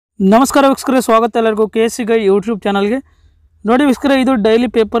ನಮಸ್ಕಾರ ವೀಕ್ಷಕರೇ, ಸ್ವಾಗತ ಎಲ್ಲರಿಗೂ KSC ಗೈಡ್ ಯೂಟ್ಯೂಬ್ ಚಾನಲ್ಗೆ. ನೋಡಿ ವೀಕ್ಷಕರೇ, ಇದು daily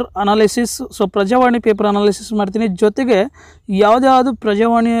paper analysis. Prajavani paper analysis ಮಾಡ್ತೀನಿ. ಜೊತೆಗೆ ಯಾವುದ್ಯಾವುದು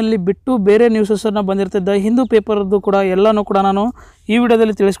ಪ್ರಜಾವಾಣಿಯಲ್ಲಿ ಬಿಟ್ಟು ಬೇರೆ ನ್ಯೂಸನ್ನು ಬಂದಿರ್ತಿದ್ದ ಹಿಂದೂ ಪೇಪರ್ದು ಕೂಡ ಎಲ್ಲನೂ ಕೂಡ ನಾನು ಈ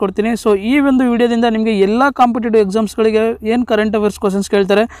ವಿಡಿಯೋದಲ್ಲಿ ತಿಳಿಸ್ಕೊಡ್ತೀನಿ. ಈ ಒಂದು ವಿಡಿಯೋದಿಂದ ನಿಮಗೆ ಎಲ್ಲ ಕಾಂಪಿಟೇಟಿವ್ ಎಕ್ಸಾಮ್ಸ್ಗಳಿಗೆ ಏನು ಕರೆಂಟ್ ಅಫೇರ್ಸ್ ಕ್ವಶನ್ಸ್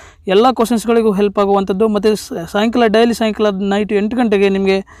ಕೇಳ್ತಾರೆ ಎಲ್ಲ ಕ್ವಶನ್ಸ್ಗಳಿಗೂ ಹೆಲ್ಪ್ ಆಗುವಂಥದ್ದು. ಮತ್ತು ಡೈಲಿ ಸಾಯಂಕಾಲ ನೈಟ್ 8 ಗಂಟೆಗೆ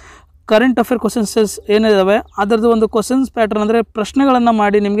ನಿಮಗೆ ಕರೆಂಟ್ ಅಫೇರ್ ಕ್ವಶನ್ಸಸ್ ಏನಿದಾವೆ ಅದರದ್ದು ಒಂದು ಕ್ವಶನ್ಸ್ ಪ್ಯಾಟರ್ನ್ ಅಂದರೆ ಪ್ರಶ್ನೆಗಳನ್ನು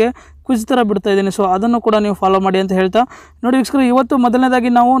ಮಾಡಿ ನಿಮಗೆ ಕ್ವಿಜ್ ಥರ ಬಿಡ್ತಾ ಇದ್ದೀನಿ. ಅದನ್ನು ಕೂಡ ನೀವು ಫಾಲೋ ಮಾಡಿ ಅಂತ ಹೇಳ್ತಾ, ನೋಡಿ ವೀಕ್ಷಕರು, ಇವತ್ತು ಮೊದಲನೇದಾಗಿ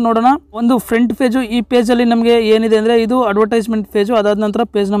ನಾವು ನೋಡೋಣ ಒಂದು ಫ್ರಂಟ್ ಪೇಜು. ಈ ಪೇಜಲ್ಲಿ ನಮಗೆ ಏನಿದೆ ಅಂದರೆ ಇದು ಅಡ್ವರ್ಟೈಸ್ಮೆಂಟ್ ಪೇಜು. ಅದಾದ ನಂತರ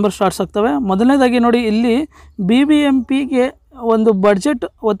ಪೇಜ್ ನಂಬರ್ ಸ್ಟಾರ್ಟ್ಸ್ ಆಗ್ತವೆ. ಮೊದಲನೇದಾಗಿ ನೋಡಿ, ಇಲ್ಲಿ BBMPಗೆ ಒಂದು ಬಡ್ಜೆಟ್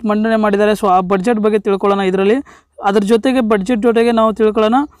ಮಂಡನೆ ಮಾಡಿದ್ದಾರೆ. ಆ ಬಡ್ಜೆಟ್ ಬಗ್ಗೆ ತಿಳ್ಕೊಳ್ಳೋಣ ಇದರಲ್ಲಿ. ಅದ್ರ ಜೊತೆಗೆ ಬಡ್ಜೆಟ್ ಜೊತೆಗೆ ನಾವು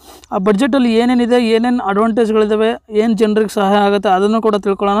ತಿಳ್ಕೊಳ್ಳೋಣ ಆ ಬಡ್ಜೆಟಲ್ಲಿ ಏನೇನಿದೆ, ಏನೇನು ಅಡ್ವಾಂಟೇಜ್ಗಳಿದ್ದಾವೆ, ಏನು ಜನರಿಗೆ ಸಹಾಯ ಆಗುತ್ತೆ ಅದನ್ನು ಕೂಡ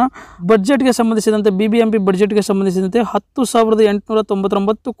ತಿಳ್ಕೊಳ್ಳೋಣ. ಬಡ್ಜೆಟ್ಗೆ ಸಂಬಂಧಿಸಿದಂತೆ BBMP ಬಡ್ಜೆಟ್ಗೆ ಸಂಬಂಧಿಸಿದಂತೆ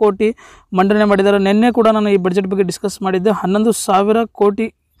 10,899 ಕೋಟಿ ಮಂಡನೆ ಮಾಡಿದ್ದಾರೆ. ನಿನ್ನೆ ಕೂಡ ನಾನು ಈ ಬಡ್ಜೆಟ್ ಬಗ್ಗೆ ಡಿಸ್ಕಸ್ ಮಾಡಿದ್ದೆ. 11,000 ಕೋಟಿ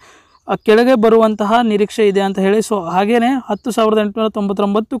ಕೆಳಗೆ ಬರುವಂತಹ ನಿರೀಕ್ಷೆ ಇದೆ ಅಂತ ಹೇಳಿ. ಹಾಗೇನೆ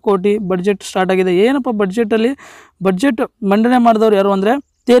 10,899 ಕೋಟಿ ಬಡ್ಜೆಟ್ ಸ್ಟಾರ್ಟ್ ಆಗಿದೆ. ಏನಪ್ಪ ಬಡ್ಜೆಟ್ ಮಂಡನೆ ಮಾಡಿದವರು ಯಾರು ಅಂದರೆ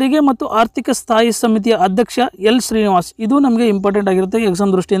ತೆರಿಗೆ ಮತ್ತು ಆರ್ಥಿಕ ಸ್ಥಾಯಿ ಸಮಿತಿಯ ಅಧ್ಯಕ್ಷ L. ಶ್ರೀನಿವಾಸ್. ಇದು ನಮಗೆ ಇಂಪಾರ್ಟೆಂಟ್ ಆಗಿರುತ್ತೆ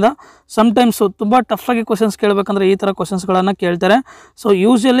ಎಕ್ಸಾಮ್ ದೃಷ್ಟಿಯಿಂದ. ಸಮ್ಟೈಮ್ಸು ತುಂಬ ಟಫಾಗಿ ಕ್ವಶನ್ಸ್ ಕೇಳಬೇಕಂದ್ರೆ ಈ ಥರ ಕ್ವಶನ್ಸ್ಗಳನ್ನು ಕೇಳ್ತಾರೆ.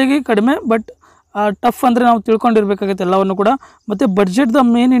 ಯೂಶಲಿಗೆ ಕಡಿಮೆ, ಬಟ್ ಟಫ್ ಅಂದರೆ ನಾವು ತಿಳ್ಕೊಂಡಿರ್ಬೇಕಾಗುತ್ತೆ ಎಲ್ಲವನ್ನು ಕೂಡ. ಮತ್ತು ಬಡ್ಜೆಟ್ದ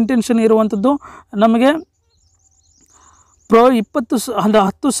ಮೇನ್ ಇಂಟೆನ್ಷನ್ ಇರುವಂಥದ್ದು ನಮಗೆ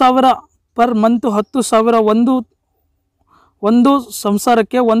 10,000 ಪರ್ ಮಂತು, 10,000 ಒಂದು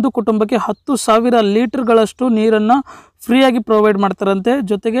ಸಂಸಾರಕ್ಕೆ, ಒಂದು ಕುಟುಂಬಕ್ಕೆ 10,000 ಲೀಟರ್ಗಳಷ್ಟು ನೀರನ್ನು ಫ್ರೀಯಾಗಿ ಪ್ರೊವೈಡ್ ಮಾಡ್ತಾರಂತೆ.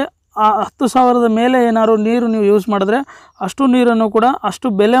 ಜೊತೆಗೆ ಆ 10,000 ಮೇಲೆ ಏನಾದ್ರು ನೀರು ನೀವು ಯೂಸ್ ಮಾಡಿದ್ರೆ ಅಷ್ಟು ನೀರನ್ನು ಕೂಡ, ಅಷ್ಟು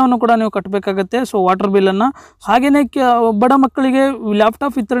ಬೆಲೆಯನ್ನು ಕೂಡ ನೀವು ಕಟ್ಟಬೇಕಾಗತ್ತೆ. ವಾಟರ್ ಬಿಲ್ಲನ್ನು. ಹಾಗೆಯೇ ಬಡ ಮಕ್ಕಳಿಗೆ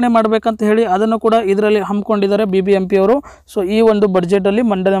ಲ್ಯಾಪ್ಟಾಪ್ ವಿತರಣೆ ಮಾಡಬೇಕಂತ ಹೇಳಿ ಅದನ್ನು ಕೂಡ ಇದರಲ್ಲಿ ಹಮ್ಮಿಕೊಂಡಿದ್ದಾರೆ BBMP ಅವರು. ಈ ಒಂದು ಬಡ್ಜೆಟಲ್ಲಿ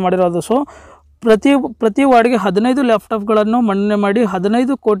ಮಂಡನೆ ಮಾಡಿರೋದು. ಪ್ರತಿ ವಾರ್ಡ್ಗೆ 15 ಲ್ಯಾಪ್ಟಾಪ್ಗಳನ್ನು ಮಂಡನೆ ಮಾಡಿ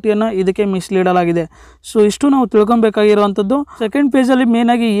 15 ಕೋಟಿಯನ್ನು ಇದಕ್ಕೆ ಮೀಸಲಿಡಲಾಗಿದೆ. ಇಷ್ಟು ನಾವು ತಿಳ್ಕೊಬೇಕಾಗಿರುವಂಥದ್ದು. ಸೆಕೆಂಡ್ ಪೇಜಲ್ಲಿ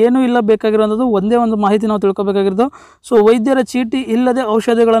ಮೇನಾಗಿ ಏನೂ ಇಲ್ಲ ಬೇಕಾಗಿರುವಂಥದ್ದು, ಒಂದೇ ಒಂದು ಮಾಹಿತಿ ನಾವು ತಿಳ್ಕೊಬೇಕಾಗಿರೋದು. ವೈದ್ಯರ ಚೀಟಿ ಇಲ್ಲದೆ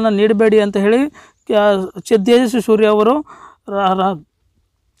ಔಷಧಿಗಳನ್ನು ನೀಡಬೇಡಿ ಅಂತ ಹೇಳಿ ತೇಜಸ್ವಿ ಸೂರ್ಯ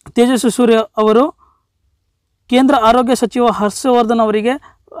ಅವರು ಕೇಂದ್ರ ಆರೋಗ್ಯ ಸಚಿವ ಹರ್ಷವರ್ಧನ್ ಅವರಿಗೆ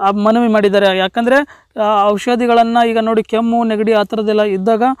ಮನವಿ ಮಾಡಿದ್ದಾರೆ. ಯಾಕಂದರೆ ಔಷಧಿಗಳನ್ನು ಈಗ ನೋಡಿ, ಕೆಮ್ಮು ನೆಗಡಿ ಆ ಥರದ್ದೆಲ್ಲ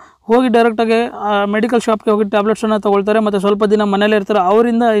ಇದ್ದಾಗ ಹೋಗಿ ಡೈರೆಕ್ಟಾಗಿ ಮೆಡಿಕಲ್ ಶಾಪ್ಗೆ ಹೋಗಿ ಟ್ಯಾಬ್ಲೆಟ್ಸನ್ನು ತೊಗೊಳ್ತಾರೆ. ಮತ್ತು ಸ್ವಲ್ಪ ದಿನ ಮನೇಲೇ ಇರ್ತಾರೆ.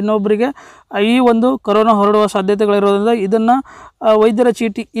 ಅವರಿಂದ ಇನ್ನೊಬ್ಬರಿಗೆ ಈ ಒಂದು ಕೊರೋನಾ ಹರಡುವ ಸಾಧ್ಯತೆಗಳಿರೋದ್ರಿಂದ ಇದನ್ನು ವೈದ್ಯರ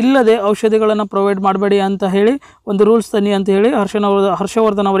ಚೀಟಿ ಇಲ್ಲದೆ ಔಷಧಿಗಳನ್ನು ಪ್ರೊವೈಡ್ ಮಾಡಬೇಡಿ ಅಂತ ಹೇಳಿ ಒಂದು ರೂಲ್ಸ್ ತನ್ನಿ ಅಂತ ಹೇಳಿ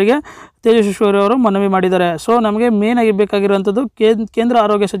ಹರ್ಷವರ್ಧನ್ ಅವರಿಗೆ ತೇಜಸ್ವಿ ಸೂರ್ಯ ಅವರು ಮನವಿ ಮಾಡಿದ್ದಾರೆ. ನಮಗೆ ಮೇನ್ ಆಗಿ ಬೇಕಾಗಿರುವಂಥದ್ದು ಕೇಂದ್ರ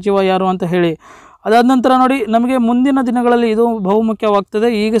ಆರೋಗ್ಯ ಸಚಿವ ಯಾರು ಅಂತ ಹೇಳಿ. ಅದಾದ ನಂತರ ನೋಡಿ, ನಮಗೆ ಮುಂದಿನ ದಿನಗಳಲ್ಲಿ ಇದು ಬಹುಮುಖ್ಯವಾಗ್ತದೆ.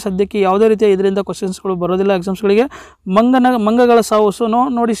 ಈಗ ಸದ್ಯಕ್ಕೆ ಯಾವುದೇ ರೀತಿಯ ಇದರಿಂದ ಕ್ವಶನ್ಸ್ಗಳು ಬರೋದಿಲ್ಲ ಎಕ್ಸಾಮ್ಸ್ಗಳಿಗೆ. ಮಂಗಗಳ ಸಾವು.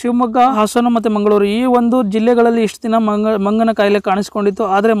 ನೋಡಿ, ಶಿವಮೊಗ್ಗ, ಹಾಸನ ಮತ್ತು ಮಂಗಳೂರು ಈ ಒಂದು ಜಿಲ್ಲೆಗಳಲ್ಲಿ ಇಷ್ಟು ದಿನ ಮಂಗನ ಕಾಯಿಲೆ ಕಾಣಿಸ್ಕೊಂಡಿತ್ತು.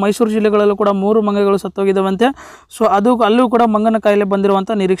 ಆದರೆ ಮೈಸೂರು ಜಿಲ್ಲೆಗಳಲ್ಲೂ ಕೂಡ 3 ಮಂಗಗಳು ಸತ್ತೋಗಿದ್ದಾವಂತೆ. ಅಲ್ಲೂ ಕೂಡ ಮಂಗನ ಕಾಯಿಲೆ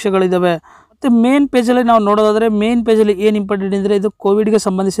ಬಂದಿರುವಂಥ ನಿರೀಕ್ಷೆಗಳಿದ್ದಾವೆ. ಮತ್ತು ಮೇನ್ ಪೇಜಲ್ಲಿ ನಾವು ನೋಡೋದಾದರೆ, ಮೇನ್ ಪೇಜಲ್ಲಿ ಏನು ಇಂಪಾರ್ಟೆಂಟ್ ಅಂದರೆ ಇದು ಕೋವಿಡ್ಗೆ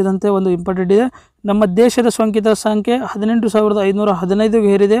ಸಂಬಂಧಿಸಿದಂತೆ ಒಂದು ಇಂಪಾರ್ಟೆಂಟ್ ಇದೆ. ನಮ್ಮ ದೇಶದ ಸೋಂಕಿತರ ಸಂಖ್ಯೆ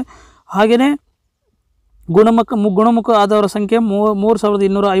 18,515ಗೆ ಏರಿದೆ. ಹಾಗೆಯೇ ಗುಣಮುಖ ಆದವರ ಸಂಖ್ಯೆ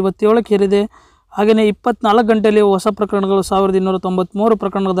 3,257ಕ್ಕೆ ಏರಿದೆ. ಹಾಗೆಯೇ 24 ಗಂಟೆಯಲ್ಲಿ ಹೊಸ ಪ್ರಕರಣಗಳು 1,293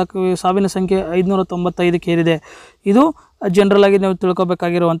 ಪ್ರಕರಣದ ಸಾವಿನ ಸಂಖ್ಯೆ 595ಕ್ಕೆ ಏರಿದೆ. ಇದು ಜನರಲ್ ಆಗಿ ನಾವು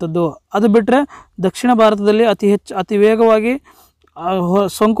ತಿಳ್ಕೊಬೇಕಾಗಿರುವಂಥದ್ದು. ಅದು ಬಿಟ್ಟರೆ ದಕ್ಷಿಣ ಭಾರತದಲ್ಲಿ ಅತಿ ವೇಗವಾಗಿ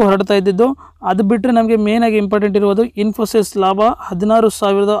ಸೋಂಕು ಹರಡ್ತಾ ಇದ್ದಿದ್ದು. ಅದು ಬಿಟ್ಟರೆ ನಮಗೆ ಮೇನಾಗಿ ಇಂಪಾರ್ಟೆಂಟ್ ಇರುವುದು ಇನ್ಫೋಸಿಸ್ ಲಾಭ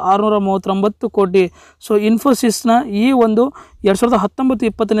 16,639 ಕೋಟಿ. ಇನ್ಫೋಸಿಸ್ನ ಈ ಒಂದು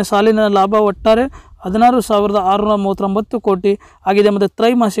 2019-20 ಸಾಲಿನ ಲಾಭ ಒಟ್ಟಾರೆ 16,639 ಕೋಟಿ ಆಗಿದೆ. ಮತ್ತು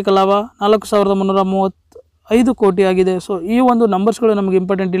ತ್ರೈಮಾಸಿಕ ಲಾಭ 4,335 ಕೋಟಿ ಆಗಿದೆ. ಈ ಒಂದು ನಂಬರ್ಸ್ಗಳು ನಮಗೆ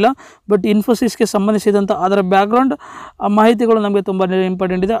ಇಂಪಾರ್ಟೆಂಟ್ ಇಲ್ಲ, ಬಟ್ ಇನ್ಫೋಸಿಸ್ಗೆ ಸಂಬಂಧಿಸಿದಂಥ ಅದರ ಬ್ಯಾಕ್ಗ್ರೌಂಡ್ ಮಾಹಿತಿಗಳು ನಮಗೆ ತುಂಬ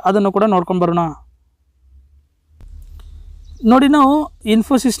ಇಂಪಾರ್ಟೆಂಟ್ ಇದೆ. ಅದನ್ನು ಕೂಡ ನೋಡ್ಕೊಂಡು ಬರೋಣ. ನೋಡಿ, ನಾವು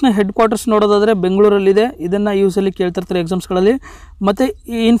ಇನ್ಫೋಸಿಸ್ನ ಹೆಡ್ ಕ್ವಾರ್ಟರ್ಸ್ ನೋಡೋದಾದರೆ ಬೆಂಗಳೂರಲ್ಲಿದೆ. ಇದನ್ನು ಯೂಸಲಿ ಕೇಳ್ತಿರ್ತಾರೆ ಎಕ್ಸಾಮ್ಸ್ಗಳಲ್ಲಿ. ಮತ್ತು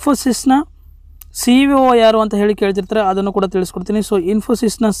ಈ ಇನ್ಫೋಸಿಸ್ನ CEO ಯಾರು ಅಂತ ಹೇಳಿ ಕೇಳ್ತಿರ್ತಾರೆ, ಅದನ್ನು ಕೂಡ ತಿಳಿಸ್ಕೊಡ್ತೀನಿ.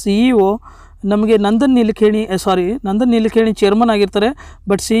 ಇನ್ಫೋಸಿಸ್ನ CEO ನಮಗೆ ನಂದನ್ ನೀಲಕೇಣಿ ಚೇರ್ಮನ್ ಆಗಿರ್ತಾರೆ.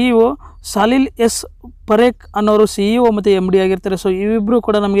 But CEO ಸಾಲಿಲ್ S. ಪರೇಖ್ ಅನ್ನೋರು CEO ಮತ್ತು MD ಆಗಿರ್ತಾರೆ. ಇವಿಬ್ಬರು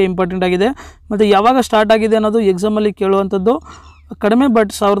ಕೂಡ ನಮಗೆ ಇಂಪಾರ್ಟೆಂಟ್ ಆಗಿದೆ. ಮತ್ತು ಯಾವಾಗ ಸ್ಟಾರ್ಟ್ ಆಗಿದೆ ಅನ್ನೋದು ಎಕ್ಸಾಮಲ್ಲಿ ಕೇಳುವಂಥದ್ದು ಕಡಿಮೆ.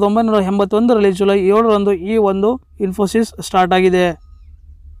 ಬಟ್ 1981ರಲ್ಲಿ ಜುಲೈ 7ರಂದು ಈ ಒಂದು ಇನ್ಫೋಸಿಸ್ ಸ್ಟಾರ್ಟ್ ಆಗಿದೆ.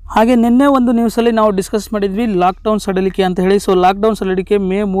 ಹಾಗೆ ನಿನ್ನೆ ಒಂದು ನ್ಯೂಸಲ್ಲಿ ನಾವು ಡಿಸ್ಕಸ್ ಮಾಡಿದ್ವಿ ಲಾಕ್ಡೌನ್ ಸಡಿಲಿಕೆ ಅಂತ ಹೇಳಿ. ಸೊ ಲಾಕ್ಡೌನ್ ಸಡಿಲಿಕೆ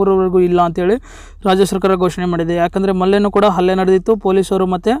ಮೇ 3ರವರೆಗೂ ಇಲ್ಲ ಅಂತೇಳಿ ರಾಜ್ಯ ಸರ್ಕಾರ ಘೋಷಣೆ ಮಾಡಿದೆ. ಯಾಕಂದರೆ ಮೊನ್ನೆನೂ ಕೂಡ ಹಲ್ಲೆ ನಡೆದಿತ್ತು ಪೊಲೀಸರು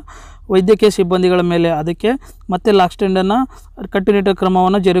ಮತ್ತು ವೈದ್ಯಕೀಯ ಸಿಬ್ಬಂದಿಗಳ ಮೇಲೆ. ಅದಕ್ಕೆ ಮತ್ತೆ ಲಾಕ್ಡೌನನ್ನು ಕಟ್ಟುನಿಟ್ಟಿನ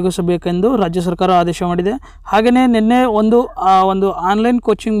ಕ್ರಮವನ್ನು ಜರುಗಿಸಬೇಕೆಂದು ರಾಜ್ಯ ಸರ್ಕಾರ ಆದೇಶ ಮಾಡಿದೆ. ಹಾಗೆಯೇ ನಿನ್ನೆ ಒಂದು ಆನ್ಲೈನ್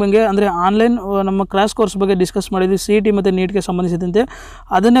ಕೋಚಿಂಗ್ ಬಗ್ಗೆ, ಅಂದರೆ ಆನ್ಲೈನ್ ನಮ್ಮ ಕ್ರಾಶ್ ಕೋರ್ಸ್ ಬಗ್ಗೆ ಡಿಸ್ಕಸ್ ಮಾಡಿದ್ವಿ, CET ಮತ್ತು ನೀಟ್ಗೆ ಸಂಬಂಧಿಸಿದಂತೆ.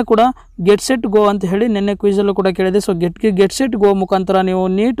 ಅದನ್ನೇ ಕೂಡ ಗೆಟ್ ಸೆಟ್ ಗೋ ಅಂತ ಹೇಳಿ ನಿನ್ನೆ ಕ್ವಿಝಲ್ಲೂ ಕೂಡ ಕೇಳಿದೆ. ಸೊ ಗೆಟ್ ಸೆಟ್ ಗೋ ಮುಖಾಂತರ ನೀವು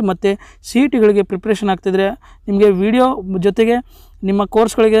ನೀಟ್ ಮತ್ತು CETಗಳಿಗೆ ಪ್ರಿಪ್ರೇಷನ್ ಆಗ್ತಿದ್ರೆ ನಿಮಗೆ ವಿಡಿಯೋ ಜೊತೆಗೆ ನಿಮ್ಮ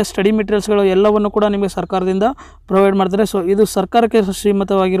ಕೋರ್ಸ್ಗಳಿಗೆ ಸ್ಟಡಿ ಮೆಟೀರಿಯಲ್ಸ್ಗಳು ಎಲ್ಲವನ್ನು ಕೂಡ ನಿಮಗೆ ಸರ್ಕಾರದಿಂದ ಪ್ರೊವೈಡ್ ಮಾಡ್ತಾರೆ. ಸೊ ಇದು ಸರ್ಕಾರಕ್ಕೆ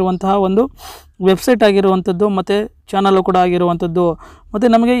ಶ್ರೀಮತವಾಗಿರುವಂತಹ ಒಂದು ವೆಬ್ಸೈಟ್ ಆಗಿರುವಂಥದ್ದು ಮತ್ತು ಚಾನಲ್ಲು ಕೂಡ ಆಗಿರುವಂಥದ್ದು. ಮತ್ತು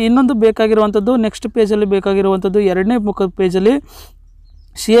ನಮಗೆ ಇನ್ನೊಂದು ಬೇಕಾಗಿರುವಂಥದ್ದು ನೆಕ್ಸ್ಟ್ ಪೇಜಲ್ಲಿ ಬೇಕಾಗಿರುವಂಥದ್ದು 2ನೇ ಪೇಜಲ್ಲಿ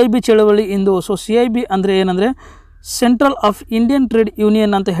CIB ಚಳವಳಿ ಇಂದು. ಸೊ CIB ಅಂದರೆ ಏನಂದರೆ central of Indian trade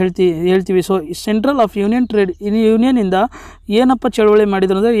union ಅಂತ ಹೇಳ್ತೀವಿ. So central of union trade ಯೂನಿಯನಿಂದ ಏನಪ್ಪ ಚಳವಳಿ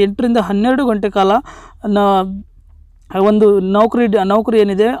ಮಾಡಿದ್ರು ಅಂದರೆ 8 ರಿಂದ 12 ಗಂಟೆ ಕಾಲ ಒಂದು ನೌಕರಿ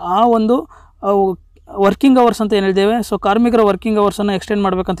ಏನಿದೆ ಆ ಒಂದು ವರ್ಕಿಂಗ್ ಅವರ್ಸ್ ಅಂತ ಏನು ಹೇಳಿದ್ದೇವೆ, ಸೊ ಕಾರ್ಮಿಕರ ವರ್ಕಿಂಗ್ ಅವರ್ಸನ್ನು ಎಕ್ಸ್ಟೆಂಡ್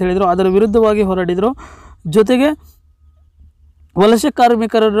ಮಾಡಬೇಕಂತ ಹೇಳಿದರು. ಅದರ ವಿರುದ್ಧವಾಗಿ ಹೋರಾಡಿದರು. ಜೊತೆಗೆ ವಲಸೆ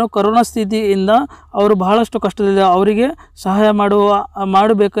ಕಾರ್ಮಿಕರನ್ನು ಕೊರೋನಾ ಸ್ಥಿತಿಯಿಂದ ಅವರು ಬಹಳಷ್ಟು ಕಷ್ಟದಿದೆ, ಅವರಿಗೆ ಸಹಾಯ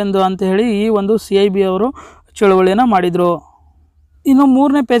ಮಾಡಬೇಕೆಂದು ಅಂತ ಹೇಳಿ ಈ ಒಂದು CIB ಅವರು ಚಳವಳಿಯನ್ನು ಮಾಡಿದರು. ಇನ್ನು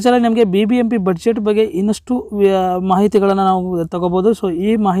 3ನೇ ಪೇಜಲ್ಲಿ ನಮಗೆ BBMP ಬಡ್ಜೆಟ್ ಬಗ್ಗೆ ಇನ್ನಷ್ಟು ಮಾಹಿತಿಗಳನ್ನು ನಾವು ತಗೋಬೋದು. ಸೊ ಈ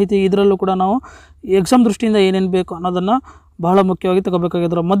ಮಾಹಿತಿ ಇದರಲ್ಲೂ ಕೂಡ ನಾವು ಎಕ್ಸಾಮ್ ದೃಷ್ಟಿಯಿಂದ ಏನೇನು ಬೇಕು ಅನ್ನೋದನ್ನು ಬಹಳ ಮುಖ್ಯವಾಗಿ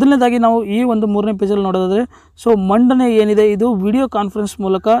ತಗೋಬೇಕಾಗಿದ್ರು. ಮೊದಲನೇದಾಗಿ ನಾವು ಈ ಒಂದು 3ನೇ ಪೇಜಲ್ಲಿ ನೋಡೋದಾದರೆ, ಸೊ ಮಂಡನೆ ಏನಿದೆ ಇದು ವಿಡಿಯೋ ಕಾನ್ಫರೆನ್ಸ್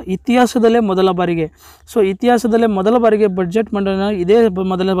ಮೂಲಕ ಇತಿಹಾಸದಲ್ಲೇ ಮೊದಲ ಬಾರಿಗೆ ಬಡ್ಜೆಟ್ ಮಂಡನೆ ಇದೇ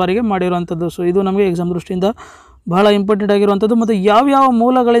ಮೊದಲ ಬಾರಿಗೆ ಮಾಡಿರುವಂಥದ್ದು. ಸೊ ಇದು ನಮಗೆ ಎಕ್ಸಾಮ್ ದೃಷ್ಟಿಯಿಂದ ಬಹಳ ಇಂಪಾರ್ಟೆಂಟ್ ಆಗಿರುವಂಥದ್ದು. ಮತ್ತು ಯಾವ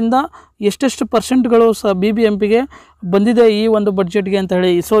ಮೂಲಗಳಿಂದ ಎಷ್ಟೆಷ್ಟು ಪರ್ಸೆಂಟ್ಗಳು BBMPಗೆ ಬಂದಿದೆ ಈ ಒಂದು ಬಡ್ಜೆಟ್ಗೆ ಅಂತ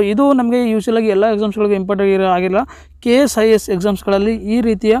ಹೇಳಿ. ಸೊ ಇದು ನಮಗೆ ಯೂಶಲಾಗಿ ಎಲ್ಲ ಎಕ್ಸಾಮ್ಸ್ಗಳಿಗೆ ಇಂಪಾರ್ಟೆಂಟ್ ಆಗಿಲ್ಲ. KSIS ಎಕ್ಸಾಮ್ಸ್ಗಳಲ್ಲಿ ಈ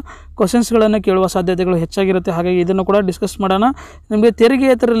ರೀತಿಯ ಕ್ವಶನ್ಸ್ಗಳನ್ನು ಕೇಳುವ ಸಾಧ್ಯತೆಗಳು ಹೆಚ್ಚಾಗಿರುತ್ತೆ. ಹಾಗಾಗಿ ಇದನ್ನು ಕೂಡ ಡಿಸ್ಕಸ್ ಮಾಡೋಣ. ನಮಗೆ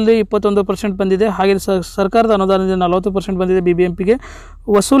ತೆರಿಗೆಯೇತರದಲ್ಲಿ 21% ಬಂದಿದೆ. ಹಾಗೆ ಸರ್ಕಾರದ ಅನುದಾನದಿಂದ 40% ಬಂದಿದೆ BBMPಗೆ.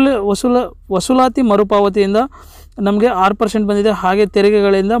 ವಸೂಲಾತಿ ಮರುಪಾವತಿಯಿಂದ ನಮಗೆ 6% ಬಂದಿದೆ. ಹಾಗೆ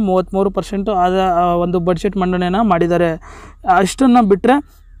ತೆರಿಗೆಗಳಿಂದ 33% ಆದ ಒಂದು ಬಡ್ಜೆಟ್ ಮಂಡನೆಯನ್ನು ಮಾಡಿದ್ದಾರೆ. ಅಷ್ಟನ್ನು ಬಿಟ್ಟರೆ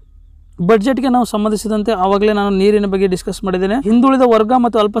ಬಡ್ಜೆಟ್ಗೆ ನಾವು ಸಂಬಂಧಿಸಿದಂತೆ ಆವಾಗಲೇ ನಾನು ನೀರಿನ ಬಗ್ಗೆ ಡಿಸ್ಕಸ್ ಮಾಡಿದ್ದೇನೆ. ಹಿಂದುಳಿದ ವರ್ಗ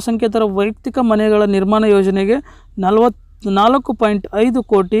ಮತ್ತು ಅಲ್ಪಸಂಖ್ಯಾತರ ವೈಯಕ್ತಿಕ ಮನೆಗಳ ನಿರ್ಮಾಣ ಯೋಜನೆಗೆ 44.5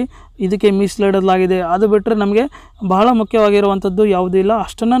 ಕೋಟಿ ಇದಕ್ಕೆ ಮೀಸಲಿಡಲಾಗಿದೆ. ಅದು ಬಿಟ್ಟರೆ ನಮಗೆ ಬಹಳ ಮುಖ್ಯವಾಗಿರುವಂಥದ್ದು ಯಾವುದೂ ಇಲ್ಲ.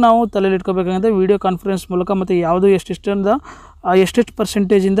 ಅಷ್ಟನ್ನು ನಾವು ತಲೆಯಲ್ಲಿ ಇಟ್ಕೋಬೇಕಾಗುತ್ತೆ ವಿಡಿಯೋ ಕಾನ್ಫರೆನ್ಸ್ ಮೂಲಕ. ಮತ್ತು ಯಾವುದು ಎಷ್ಟೆಷ್ಟು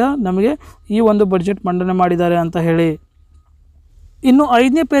ಪರ್ಸೆಂಟೇಜಿಂದ ನಮಗೆ ಈ ಒಂದು ಬಡ್ಜೆಟ್ ಮಂಡನೆ ಮಾಡಿದ್ದಾರೆ ಅಂತ ಹೇಳಿ. ಇನ್ನು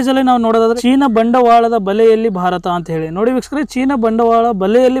 5ನೇ ಪೇಜಲ್ಲಿ ನಾವು ನೋಡೋದಾದ್ರೆ ಚೀನಾ ಬಂಡವಾಳದ ಬಲೆಯಲ್ಲಿ ಭಾರತ ಅಂತ ಹೇಳಿ. ನೋಡಿ ವೀಕ್ಷಕರೇ, ಚೀನಾ ಬಂಡವಾಳ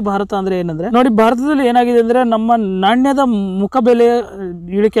ಬಲೆಯಲ್ಲಿ ಭಾರತ ಅಂದರೆ ಏನಂದರೆ, ನೋಡಿ ಭಾರತದಲ್ಲಿ ಏನಾಗಿದೆ ಅಂದರೆ ನಮ್ಮ ನಾಣ್ಯದ ಮುಖಬೆಲೆ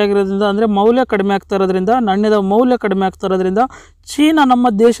ಇಳಿಕೆ ಆಗಿರೋದ್ರಿಂದ, ಅಂದರೆ ಮೌಲ್ಯ ಕಡಿಮೆ ಆಗ್ತಾ ಇರೋದ್ರಿಂದ, ನಾಣ್ಯದ ಮೌಲ್ಯ ಕಡಿಮೆ ಆಗ್ತಾ ಇರೋದ್ರಿಂದ ಚೀನಾ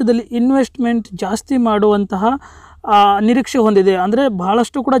ನಮ್ಮ ದೇಶದಲ್ಲಿ ಇನ್ವೆಸ್ಟ್ಮೆಂಟ್ ಜಾಸ್ತಿ ಮಾಡುವಂತಹ ನಿರೀಕ್ಷೆ ಹೊಂದಿದೆ. ಅಂದರೆ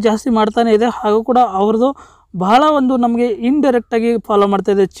ಬಹಳಷ್ಟು ಕೂಡ ಜಾಸ್ತಿ ಮಾಡ್ತಾನೆ ಇದೆ. ಹಾಗೂ ಕೂಡ ಅವ್ರದ್ದು ಬಹಳ ಒಂದು ನಮಗೆ ಇಂಡೈರೆಕ್ಟಾಗಿ ಫಾಲೋ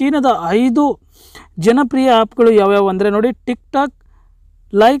ಮಾಡ್ತಾ ಇದೆ. ಚೀನಾದ 5 ಜನಪ್ರಿಯ ಆ್ಯಪ್ಗಳು ಯಾವ್ಯಾವು ಅಂದರೆ ನೋಡಿ, TikTok,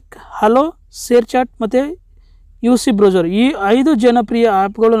 like, hello, share chat ಮತ್ತು UC ಬ್ರೌಸರ್. ಈ 5 ಜನಪ್ರಿಯ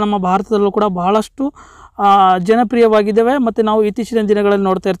ಆ್ಯಪ್ಗಳು ನಮ್ಮ ಭಾರತದಲ್ಲೂ ಕೂಡ ಬಹಳಷ್ಟು ಜನಪ್ರಿಯವಾಗಿದ್ದಾವೆ. ಮತ್ತು ನಾವು ಇತ್ತೀಚಿನ ದಿನಗಳಲ್ಲಿ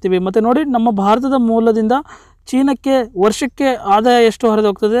ನೋಡ್ತಾ ಇರ್ತೀವಿ. ಮತ್ತು ನೋಡಿ, ನಮ್ಮ ಭಾರತದ ಮೂಲದಿಂದ ಚೀನಾಕ್ಕೆ ವರ್ಷಕ್ಕೆ ಆದಾಯ ಎಷ್ಟು ಹರಿದು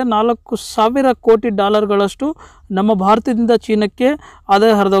ಹೋಗ್ತದೆ? $4,000 ಕೋಟಿ ನಮ್ಮ ಭಾರತದಿಂದ ಚೀನಾಕ್ಕೆ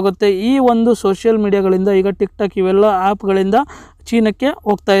ಆದಾಯ ಹರಿದೋಗುತ್ತೆ. ಈ ಒಂದು ಸೋಷಿಯಲ್ ಮೀಡಿಯಾಗಳಿಂದ, ಈಗ ಟಿಕ್ಟಾಕ್ ಇವೆಲ್ಲ ಆ್ಯಪ್ಗಳಿಂದ ಚೀನಾಕ್ಕೆ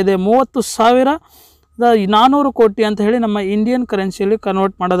ಹೋಗ್ತಾ ಇದೆ. 30,400 ಕೋಟಿ ಅಂತ ಹೇಳಿ ನಮ್ಮ ಇಂಡಿಯನ್ ಕರೆನ್ಸಿಯಲ್ಲಿ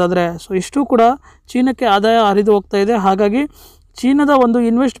ಕನ್ವರ್ಟ್ ಮಾಡೋದಾದರೆ. ಸೊ ಇಷ್ಟು ಕೂಡ ಚೀನಾಕ್ಕೆ ಆದಾಯ ಹರಿದು ಹೋಗ್ತಾ ಇದೆ. ಹಾಗಾಗಿ ಚೀನಾದ ಒಂದು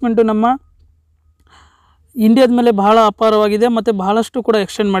ಇನ್ವೆಸ್ಟ್ಮೆಂಟು ನಮ್ಮ ಇಂಡಿಯಾದ ಮೇಲೆ ಬಹಳ ಅಪಾರವಾಗಿದೆ ಮತ್ತು ಬಹಳಷ್ಟು ಕೂಡ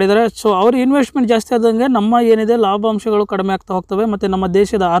ಎಕ್ಸ್ಟೆಂಡ್ ಮಾಡಿದ್ದಾರೆ. ಸೊ ಅವ್ರ ಇನ್ವೆಸ್ಟ್ಮೆಂಟ್ ಜಾಸ್ತಿ ಆದಂಗೆ ನಮ್ಮ ಏನಿದೆ ಲಾಭಾಂಶಗಳು ಕಡಿಮೆ ಆಗ್ತಾ ಹೋಗ್ತವೆ ಮತ್ತು ನಮ್ಮ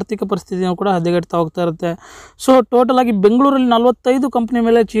ದೇಶದ ಆರ್ಥಿಕ ಪರಿಸ್ಥಿತಿಯೂ ಕೂಡ ಹದಗೆಡ್ತಾ ಹೋಗ್ತಾ ಇರುತ್ತೆ. ಸೊ ಟೋಟಲಾಗಿ ಬೆಂಗಳೂರಲ್ಲಿ 45 ಕಂಪ್ನಿ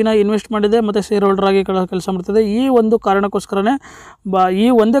ಮೇಲೆ ಚೀನಾ ಇನ್ವೆಸ್ಟ್ ಮಾಡಿದೆ ಮತ್ತು ಶೇರ್ ಹೋಲ್ಡರ್ ಆಗಿ ಕೆಲಸ ಮಾಡ್ತಿದೆ. ಈ ಒಂದು ಕಾರಣಕ್ಕೋಸ್ಕರನೇ ಈ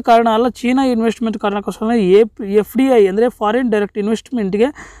ಒಂದೇ ಕಾರಣ ಅಲ್ಲ, ಚೀನಾ ಇನ್ವೆಸ್ಟ್ಮೆಂಟ್ ಕಾರಣಕ್ಕೋಸ್ಕರನೇ FDI ಅಂದರೆ ಫಾರಿನ್ ಡೈರೆಕ್ಟ್ ಇನ್ವೆಸ್ಟ್ಮೆಂಟ್ಗೆ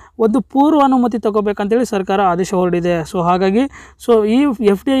ಒಂದು ಪೂರ್ವ ಅನುಮತಿ ತಗೋಬೇಕಂತೇಳಿ ಸರ್ಕಾರ ಆದೇಶ ಹೊರಡಿದೆ. ಸೊ ಹಾಗಾಗಿ ಈ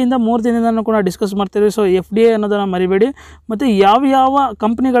FDIಯಿಂದ 3 ದಿನದಿಂದ ಕೂಡ ಡಿಸ್ಕಸ್ ಮಾಡ್ತೀವಿ. ಸೊ FDI ಅನ್ನೋದನ್ನು ಮರಿಬೇಡಿ. ಮತ್ತು ಯಾವ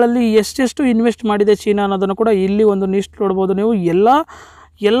ಕಂಪ್ನಿಗಳಲ್ಲಿ ಎಷ್ಟೆಷ್ಟು ಇನ್ವೆಸ್ಟ್ ಮಾಡಿದೆ ಚೀನಾ ಅನ್ನೋದನ್ನು ಕೂಡ ಇಲ್ಲಿ ಒಂದು ಲಿಸ್ಟ್ ನೋಡ್ಬೋದು ನೀವು.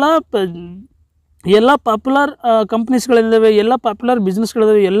 ಎಲ್ಲ ಪಾಪ್ಯುಲರ್ ಕಂಪ್ನೀಸ್ಗಳಿದ್ದಾವೆ, ಎಲ್ಲ ಪಾಪ್ಯುಲರ್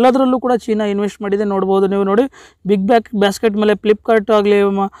ಬಿಸ್ನೆಸ್ಗಳಿದ್ದಾವೆ, ಎಲ್ಲದರಲ್ಲೂ ಕೂಡ ಚೀನಾ ಇನ್ವೆಸ್ಟ್ ಮಾಡಿದೆ ನೋಡ್ಬೋದು ನೀವು. ನೋಡಿ, ಬಿಗ್ ಬಾಸ್ಕೆಟ್ ಮೇಲೆ ಫ್ಲಿಪ್ಕಾರ್ಟ್ ಆಗಲಿ,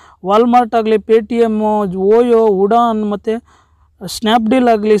 ವಾಲ್ಮಾರ್ಟ್ ಆಗಲಿ, ಪೇಟಿಎಮ್ಮು, ಓಯೋ, ಉಡಾನ್ ಮತ್ತು ಸ್ನ್ಯಾಪ್ಡೀಲ್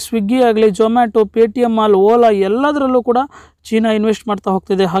ಆಗಲಿ, ಸ್ವಿಗ್ಗಿ ಆಗಲಿ, ಜೊಮ್ಯಾಟೊ, ಪೇಟಿಎಮ್ ಮಾಲ್, ಓಲಾ ಎಲ್ಲದರಲ್ಲೂ ಕೂಡ ಚೀನಾ ಇನ್ವೆಸ್ಟ್ ಮಾಡ್ತಾ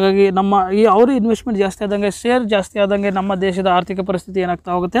ಹೋಗ್ತಿದೆ. ಹಾಗಾಗಿ ಅವರು ಇನ್ವೆಸ್ಟ್ಮೆಂಟ್ ಜಾಸ್ತಿ ಆದಂಗೆ, ಶೇರ್ ಜಾಸ್ತಿ ಆದಂಗೆ ನಮ್ಮ ದೇಶದ ಆರ್ಥಿಕ ಪರಿಸ್ಥಿತಿ ಏನಾಗ್ತಾ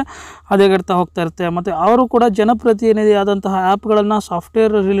ಹೋಗುತ್ತೆ, ಹದಗೆಡ್ತಾ ಹೋಗ್ತಾ ಇರುತ್ತೆ. ಮತ್ತು ಅವರು ಕೂಡ ಜನಪ್ರತಿನಿಧಿ ಆದಂತಹ ಆ್ಯಪ್ಗಳನ್ನು,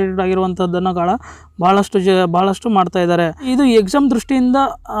 ಸಾಫ್ಟ್ವೇರ್ ರಿಲೇಟೆಡ್ ಆಗಿರುವಂಥದ್ದನ್ನು ಭಾಳಷ್ಟು ಮಾಡ್ತಾ ಇದ್ದಾರೆ. ಇದು ಎಕ್ಸಾಮ್ ದೃಷ್ಟಿಯಿಂದ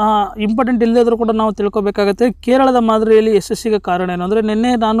ಇಂಪಾರ್ಟೆಂಟ್ ಇಲ್ಲದಿದ್ರೂ ಕೂಡ ನಾವು ತಿಳ್ಕೊಬೇಕಾಗುತ್ತೆ. ಕೇರಳದ ಮಾದರಿಯಲ್ಲಿ ಯಶಸ್ಸಿಗೆ ಕಾರಣ ಏನು ಅಂದರೆ,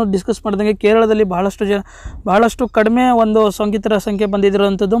 ನಿನ್ನೆ ನಾನು ಡಿಸ್ಕಸ್ ಮಾಡಿದಂಗೆ ಕೇರಳದಲ್ಲಿ ಬಹಳಷ್ಟು ಕಡಿಮೆ ಒಂದು ಸೋಂಕಿತರ ಸಂಖ್ಯೆ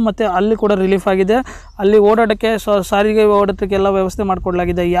ಬಂದಿರುವಂಥದ್ದು, ಮತ್ತು ಅಲ್ಲಿ ಕೂಡ ರಿಲೀಫ್ ಆಗಿದೆ. ಅಲ್ಲಿ ಓಡಾಟಕ್ಕೆ, ಸಾರಿಗೆ ಓಡಾಟಕ್ಕೆ ಎಲ್ಲ ವ್ಯವಸ್ಥೆ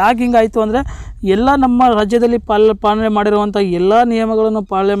ಮಾಡಿಕೊಡಲಾಗಿದೆ. ಯಾಕೆ ಹಿಂಗಾಯಿತು ಅಂದರೆ, ಎಲ್ಲ ನಮ್ಮ ರಾಜ್ಯದಲ್ಲಿ ಪಾಲನೆ ಮಾಡಿರುವಂಥ ಎಲ್ಲ ನಿಯಮಗಳನ್ನು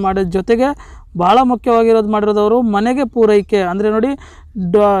ಪಾಲನೆ ಮಾಡಿದ ಜೊತೆಗೆ ಭಾಳ ಮಾಡಿರೋದವರು ಮನೆಗೆ ಪೂರೈಕೆ ಅಂದರೆ ನೋಡಿ,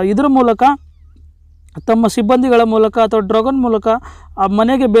 ಇದರ ಮೂಲಕ ತಮ್ಮ ಸಿಬ್ಬಂದಿಗಳ ಮೂಲಕ ಅಥವಾ ಡ್ರೋಗನ್ ಮೂಲಕ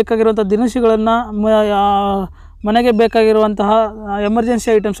ಮನೆಗೆ ಬೇಕಾಗಿರುವಂಥ ದಿನಸಿಗಳನ್ನು, ಮನೆಗೆ ಬೇಕಾಗಿರುವಂತಹ ಎಮರ್ಜೆನ್ಸಿ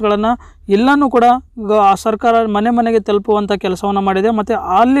ಐಟಮ್ಸ್ಗಳನ್ನು ಎಲ್ಲನೂ ಕೂಡ ಸರ್ಕಾರ ಮನೆಗೆ ತಲುಪುವಂಥ ಕೆಲಸವನ್ನು ಮಾಡಿದೆ. ಮತ್ತು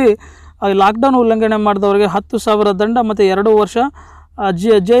ಅಲ್ಲಿ ಲಾಕ್ಡೌನ್ ಉಲ್ಲಂಘನೆ ಮಾಡಿದವರಿಗೆ 10,000 ದಂಡ ಮತ್ತು 2 ವರ್ಷ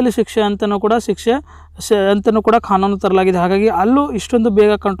ಜೈಲು ಶಿಕ್ಷೆ ಅಂತಲೂ ಕೂಡ ಕಾನೂನು ತರಲಾಗಿದೆ. ಹಾಗಾಗಿ ಅಲ್ಲೂ ಇಷ್ಟೊಂದು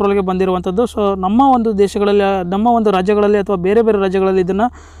ಬೇಗ ಕಂಟ್ರೋಲ್ಗೆ ಬಂದಿರುವಂಥದ್ದು. ಸೊ ನಮ್ಮ ಒಂದು ದೇಶಗಳಲ್ಲಿ, ನಮ್ಮ ಒಂದು ರಾಜ್ಯಗಳಲ್ಲಿ ಅಥವಾ ಬೇರೆ ರಾಜ್ಯಗಳಲ್ಲಿ ಇದನ್ನು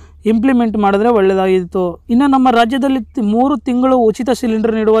ಇಂಪ್ಲಿಮೆಂಟ್ ಮಾಡಿದ್ರೆ ಒಳ್ಳೆಯದಾಗಿತ್ತು. ಇನ್ನು ನಮ್ಮ ರಾಜ್ಯದಲ್ಲಿ 3 ತಿಂಗಳು ಉಚಿತ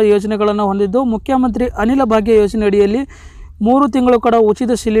ಸಿಲಿಂಡರ್ ನೀಡುವ ಯೋಜನೆಗಳನ್ನು ಹೊಂದಿದ್ದು, ಮುಖ್ಯಮಂತ್ರಿ ಅನಿಲ ಭಾಗ್ಯ ಯೋಜನೆ ಅಡಿಯಲ್ಲಿ 3 ತಿಂಗಳು ಕೂಡ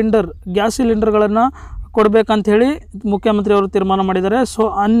ಉಚಿತ ಗ್ಯಾಸ್ ಸಿಲಿಂಡರ್ಗಳನ್ನು ಕೊಡಬೇಕಂತ ಹೇಳಿ ಮುಖ್ಯಮಂತ್ರಿ ಅವರು ತೀರ್ಮಾನ ಮಾಡಿದ್ದಾರೆ. ಸೊ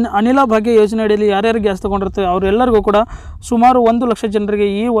ಅನಿಲ ಭಾಗ್ಯ ಯೋಜನೆ ಅಡಿಯಲ್ಲಿ ಯಾರ್ಯಾರು ಗ್ಯಾಸ್ ತೊಗೊಂಡಿರ್ತಾರೆ ಅವರೆಲ್ಲರಿಗೂ ಕೂಡ ಸುಮಾರು 1 ಲಕ್ಷ ಜನರಿಗೆ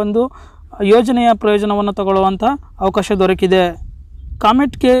ಈ ಒಂದು ಯೋಜನೆಯ ಪ್ರಯೋಜನವನ್ನು ತಗೊಳ್ಳುವಂಥ ಅವಕಾಶ ದೊರಕಿದೆ.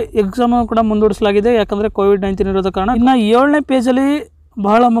 ಕಾಮೆಟ್ಗೆ ಎಕ್ಸಾಮ್ ಕೂಡ ಮುಂದೂಡಿಸಲಾಗಿದೆ, ಯಾಕಂದರೆ ಕೋವಿಡ್-19 ಇರೋದ ಕಾರಣ. ಇನ್ನು 7ನೇ ಪೇಜಲ್ಲಿ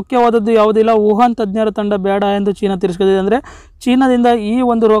ಬಹಳ ಮುಖ್ಯವಾದದ್ದು ಯಾವುದಿಲ್ಲ, ವುಹಾನ್ ತಜ್ಞರ ತಂಡ ಬೇಡ ಎಂದು ಚೀನಾ ತಿರಸ್ಕರಿಸಿದೆ. ಅಂದರೆ ಚೀನಾದಿಂದ ಈ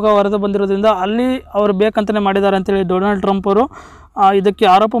ಒಂದು ರೋಗ ಹೊರದು ಬಂದಿರೋದ್ರಿಂದ ಅಲ್ಲಿ ಅವರು ಬೇಕಂತಲೇ ಮಾಡಿದ್ದಾರೆ ಅಂತೇಳಿ ಡೊನಾಲ್ಡ್ ಟ್ರಂಪ್ ಅವರು ಇದಕ್ಕೆ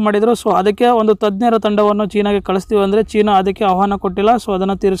ಆರೋಪ ಮಾಡಿದರು. ಸೊ ಅದಕ್ಕೆ ಒಂದು ತಜ್ಞರ ತಂಡವನ್ನು ಚೀನಾಗೆ ಕಳಿಸ್ತೀವಿ ಅಂದರೆ ಚೀನಾ ಅದಕ್ಕೆ ಆಹ್ವಾನ ಕೊಟ್ಟಿಲ್ಲ. ಸೊ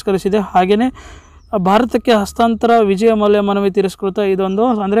ಅದನ್ನು ತಿರಸ್ಕರಿಸಿದೆ. ಹಾಗೆಯೇ ಭಾರತಕ್ಕೆ ಹಸ್ತಾಂತರ ವಿಜಯ ಮೌಲ್ಯ ಮನವಿ ತಿರಸ್ಕೃತ. ಇದೊಂದು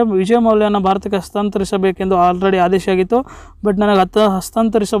ಅಂದರೆ ವಿಜಯ ಮೌಲ್ಯನ ಭಾರತಕ್ಕೆ ಹಸ್ತಾಂತರಿಸಬೇಕೆಂದು ಆಲ್ರೆಡಿ ಆದೇಶ ಆಗಿತ್ತು, ಬಟ್ ನನಗೆ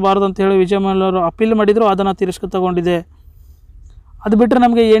ಹಸ್ತಾಂತರಿಸಬಾರದು ಅಂತ ಹೇಳಿ ವಿಜಯ ಮೌಲ್ಯ ಅವರು ಅಪೀಲ್ ಮಾಡಿದರು, ಅದನ್ನು ತಿರಸ್ಕೃತಗೊಂಡಿದೆ. ಅದು ಬಿಟ್ಟರೆ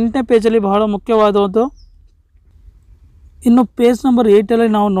ನಮಗೆ 8ನೇ ಪೇಜಲ್ಲಿ ಬಹಳ ಮುಖ್ಯವಾದದ್ದು, ಇನ್ನು ಪೇಜ್ ನಂಬರ್ 8ಅಲ್ಲಿ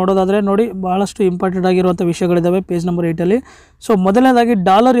ನಾವು ನೋಡೋದಾದರೆ ನೋಡಿ, ಭಾಳಷ್ಟು ಇಂಪಾರ್ಟೆಂಟ್ ಆಗಿರುವಂಥ ವಿಷಯಗಳಿದ್ದಾವೆ ಪೇಜ್ ನಂಬರ್ 8ಅಲ್ಲಿ. ಸೊ ಮೊದಲನೇದಾಗಿ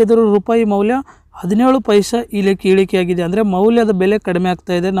ಡಾಲರ್ ಎದುರು ರೂಪಾಯಿ ಮೌಲ್ಯ 17 ಪೈಸೆ ಇಳಿಕೆಯಾಗಿದೆ. ಅಂದರೆ ಮೌಲ್ಯದ ಬೆಲೆ ಕಡಿಮೆ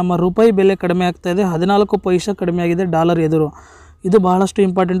ಆಗ್ತಾ ಇದೆ, ನಮ್ಮ ರೂಪಾಯಿ ಬೆಲೆ ಕಡಿಮೆ ಆಗ್ತಾ ಇದೆ, 14 ಪೈಸೆ ಕಡಿಮೆ ಆಗಿದೆ ಡಾಲರ್ ಎದುರು. ಇದು ಬಹಳಷ್ಟು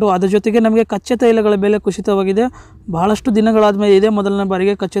ಇಂಪಾರ್ಟೆಂಟು. ಅದರ ಜೊತೆಗೆ ನಮಗೆ ಕಚ್ಚಾ ತೈಲಗಳ ಬೆಲೆ ಕುಸಿತವಾಗಿದೆ. ಬಹಳಷ್ಟು ದಿನಗಳಾದ ಮೇಲೆ ಇದೇ ಮೊದಲನೇ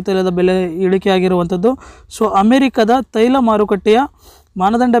ಬಾರಿಗೆ ಕಚ್ಚಾ ತೈಲದ ಬೆಲೆ ಇಳಿಕೆ ಆಗಿರುವಂಥದ್ದು. ಸೊ ಅಮೆರಿಕದ ತೈಲ ಮಾರುಕಟ್ಟೆಯ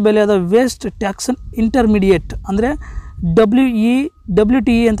ಮಾನದಂಡ ಬೆಲೆಯಾದ ವೇಸ್ಟ್ ಟ್ಯಾಕ್ಸ್ ಇಂಟರ್ಮೀಡಿಯೇಟ್ ಅಂದರೆ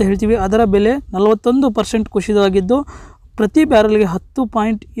WTI ಅಂತ ಹೇಳ್ತೀವಿ, ಅದರ ಬೆಲೆ 41% ಕುಸಿತವಾಗಿದ್ದು ಪ್ರತಿ ಬ್ಯಾರಲ್ಗೆ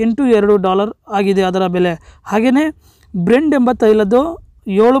 $10.82 ಆಗಿದೆ ಅದರ ಬೆಲೆ. ಹಾಗೆಯೇ ಬ್ರೆಂಡ್ ಎಂಬ ತೈಲದ್ದು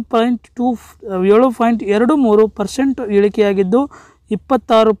 7.23% ಇಳಿಕೆಯಾಗಿದ್ದು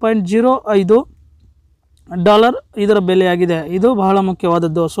 $26.05 ಇದರ ಬೆಲೆಯಾಗಿದೆ. ಇದು ಬಹಳ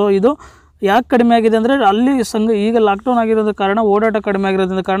ಮುಖ್ಯವಾದದ್ದು. ಸೊ ಇದು ಯಾಕೆ ಕಡಿಮೆ ಆಗಿದೆ ಅಂದರೆ, ಅಲ್ಲಿ ಈಗ ಲಾಕ್ಡೌನ್ ಆಗಿರೋದ ಕಾರಣ, ಓಡಾಟ ಕಡಿಮೆ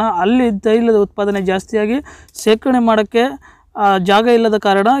ಆಗಿರೋದ್ರಿಂದ ಕಾರಣ ಅಲ್ಲಿ ತೈಲದ ಉತ್ಪಾದನೆ ಜಾಸ್ತಿಯಾಗಿ ಶೇಖರಣೆ ಮಾಡೋಕ್ಕೆ ಜಾಗ ಇಲ್ಲದ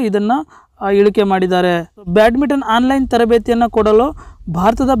ಕಾರಣ ಇದನ್ನು ಇಳಿಕೆ ಮಾಡಿದ್ದಾರೆ. ಬ್ಯಾಡ್ಮಿಂಟನ್ ಆನ್ಲೈನ್ ತರಬೇತಿಯನ್ನು ಕೊಡಲು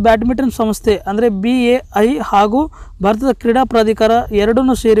ಭಾರತದ ಬ್ಯಾಡ್ಮಿಂಟನ್ ಸಂಸ್ಥೆ ಅಂದರೆ BAI ಹಾಗೂ ಭಾರತದ ಕ್ರೀಡಾ ಪ್ರಾಧಿಕಾರ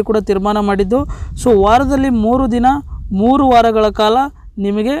ಎರಡನ್ನೂ ಸೇರಿ ಕೂಡ ತೀರ್ಮಾನ ಮಾಡಿದ್ದು, ಸೊ ವಾರದಲ್ಲಿ 3 ದಿನ 3 ವಾರಗಳ ಕಾಲ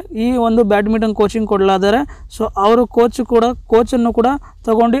ನಿಮಗೆ ಈ ಒಂದು ಬ್ಯಾಡ್ಮಿಂಟನ್ ಕೋಚಿಂಗ್ ಕೊಡಲಾದರೆ, ಸೊ ಅವರು ಕೋಚನ್ನು ಕೂಡ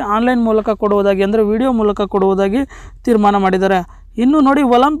ತಗೊಂಡು ಆನ್ಲೈನ್ ಮೂಲಕ ಕೊಡುವುದಾಗಿ ಅಂದರೆ ವಿಡಿಯೋ ಮೂಲಕ ಕೊಡುವುದಾಗಿ ತೀರ್ಮಾನ ಮಾಡಿದ್ದಾರೆ. ಇನ್ನು ನೋಡಿ,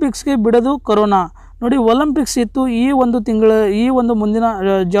 ಒಲಿಂಪಿಕ್ಸ್ಗೆ ಬಿಡೋದು ಕೊರೋನಾ. ನೋಡಿ, ಒಲಿಂಪಿಕ್ಸ್ ಇತ್ತು ಈ ಒಂದು ಮುಂದಿನ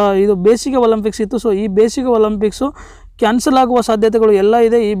ಇದು ಬೇಸಿಗೆ ಒಲಿಂಪಿಕ್ಸ್ ಇತ್ತು. ಸೊ ಈ ಬೇಸಿಗೆ ಒಲಿಂಪಿಕ್ಸು ಕ್ಯಾನ್ಸಲ್ ಆಗುವ ಸಾಧ್ಯತೆಗಳು ಎಲ್ಲ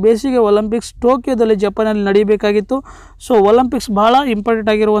ಇದೆ. ಈ ಬೇಸಿಗೆ ಒಲಿಂಪಿಕ್ಸ್ ಟೋಕಿಯೋದಲ್ಲಿ, ಜಪಾನಲ್ಲಿ ನಡೆಯಬೇಕಾಗಿತ್ತು. ಸೊ ಒಲಿಂಪಿಕ್ಸ್ ಭಾಳ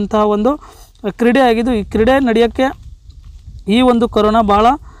ಇಂಪಾರ್ಟೆಂಟ್ ಆಗಿರುವಂತಹ ಒಂದು ಕ್ರೀಡೆ ಆಗಿದ್ದು, ಈ ಕ್ರೀಡೆ ನಡೆಯೋಕ್ಕೆ ಈ ಒಂದು ಕೊರೋನಾ ಭಾಳ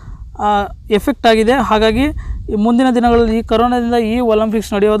ಎಫೆಕ್ಟ್ ಆಗಿದೆ. ಹಾಗಾಗಿ ಮುಂದಿನ ದಿನಗಳಲ್ಲಿ ಈ ಕೊರೋನಾದಿಂದ ಈ ಒಲಿಂಪಿಕ್ಸ್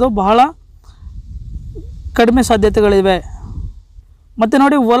ನಡೆಯೋದು ಬಹಳ ಕಡಿಮೆ ಸಾಧ್ಯತೆಗಳಿವೆ. ಮತ್ತು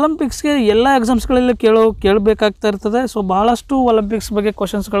ನೋಡಿ, ಒಲಿಂಪಿಕ್ಸ್ಗೆ ಎಲ್ಲ ಎಕ್ಸಾಮ್ಸ್ಗಳಲ್ಲಿ ಕೇಳಬೇಕಾಗ್ತಾ ಇರ್ತದೆ. ಸೊ ಭಾಳಷ್ಟು ಒಲಿಂಪಿಕ್ಸ್ ಬಗ್ಗೆ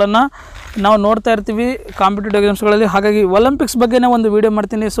ಕ್ವಶನ್ಸ್ಗಳನ್ನು ನಾವು ನೋಡ್ತಾ ಇರ್ತೀವಿ ಕಾಂಪಿಟೇಟಿವ್ ಎಕ್ಸಾಮ್ಸ್ಗಳಲ್ಲಿ. ಹಾಗಾಗಿ ಒಲಿಂಪಿಕ್ಸ್ ಬಗ್ಗೆನೇ ಒಂದು ವೀಡಿಯೋ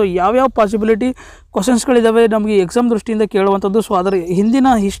ಮಾಡ್ತೀನಿ. ಸೊ ಯಾವ್ಯಾವ ಪಾಸಿಬಿಲಿಟಿ ಕ್ವಶನ್ಸ್ಗಳಿದ್ದಾವೆ ನಮಗೆ ಎಕ್ಸಾಮ್ ದೃಷ್ಟಿಯಿಂದ ಕೇಳುವಂಥದ್ದು, ಸೊ ಅದರ ಹಿಂದಿನ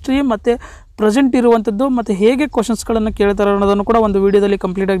ಹಿಸ್ಟ್ರಿ ಮತ್ತು ಪ್ರೆಸೆಂಟ್ ಇರುವಂಥದ್ದು ಮತ್ತು ಹೇಗೆ ಕ್ವಶನ್ಸ್ಗಳನ್ನು ಕೇಳ್ತಾರೆ ಅನ್ನೋದನ್ನು ಕೂಡ ಒಂದು ವೀಡಿಯೋದಲ್ಲಿ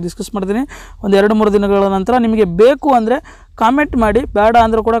ಕಂಪ್ಲೀಟಾಗಿ ಡಿಸ್ಕಸ್ ಮಾಡ್ತೀನಿ. ಒಂದು 2-3 ದಿನಗಳ ನಂತರ ನಿಮಗೆ ಬೇಕು ಅಂದರೆ ಕಾಮೆಂಟ್ ಮಾಡಿ, ಬೇಡ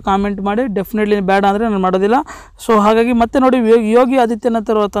ಅಂದರೂ ಕೂಡ ಕಾಮೆಂಟ್ ಮಾಡಿ. ಡೆಫಿನೆಟ್ಲಿ ಬೇಡ ಅಂದರೆ ನಾನು ಮಾಡೋದಿಲ್ಲ. ಸೊ ಹಾಗಾಗಿ ಮತ್ತೆ ನೋಡಿ, ಯೋಗಿ ಆದಿತ್ಯನಾಥ್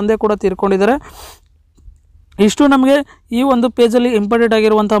ಅವರ ತಂದೆ ಕೂಡ ತೀರ್ಕೊಂಡಿದ್ದಾರೆ. ಇಷ್ಟು ನಮಗೆ ಈ ಒಂದು ಪೇಜಲ್ಲಿ ಇಂಪಾರ್ಟೆಂಟ್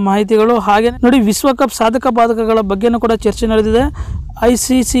ಆಗಿರುವಂಥ ಮಾಹಿತಿಗಳು. ಹಾಗೆ ನೋಡಿ, ವಿಶ್ವಕಪ್ ಸಾಧಕ ಬಾಧಕಗಳ ಬಗ್ಗೆನೂ ಕೂಡ ಚರ್ಚೆ ನಡೆದಿದೆ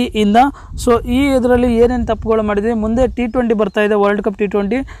ICC ಇಂದ. ಸೊ ಇದರಲ್ಲಿ ಏನೇನು ತಪ್ಪುಗಳು ಮಾಡಿದೆ, ಮುಂದೆ T20 ಬರ್ತಾ ಇದೆ, ವರ್ಲ್ಡ್ ಕಪ್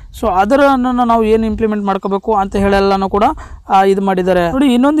T20. ಸೊ ಅದರನ್ನು ನಾವು ಏನು ಇಂಪ್ಲಿಮೆಂಟ್ ಮಾಡ್ಕೋಬೇಕು ಅಂತ ಹೇಳೆಲ್ಲನೂ ಕೂಡ ಇದು ಮಾಡಿದ್ದಾರೆ. ನೋಡಿ,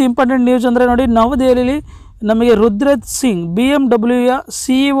 ಇನ್ನೊಂದು ಇಂಪಾರ್ಟೆಂಟ್ ನ್ಯೂಸ್ ಅಂದರೆ ನೋಡಿ, ನವದೆಹಲಿಯಲ್ಲಿ ನಮಗೆ ರುದ್ರೇತ್ ಸಿಂಗ್ BMWಯ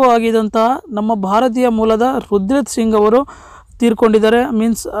CEO ಆಗಿದ್ದಂತಹ ನಮ್ಮ ಭಾರತೀಯ ಮೂಲದ ರುದ್ರೇತ್ ಸಿಂಗ್ ಅವರು ತೀರ್ಕೊಂಡಿದ್ದಾರೆ,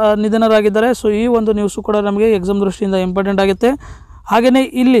 ಮೀನ್ಸ್ ನಿಧನರಾಗಿದ್ದಾರೆ. ಸೊ ಈ ಒಂದು ನ್ಯೂಸು ಕೂಡ ನಮಗೆ ಎಕ್ಸಾಮ್ ದೃಷ್ಟಿಯಿಂದ ಇಂಪಾರ್ಟೆಂಟ್ ಆಗುತ್ತೆ. ಹಾಗೆಯೇ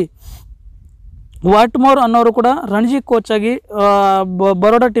ಇಲ್ಲಿ ವಾಟ್ಮೋರ್ ಅನ್ನೋರು ಕೂಡ ರಣಜಿ ಕೋಚ್ ಆಗಿ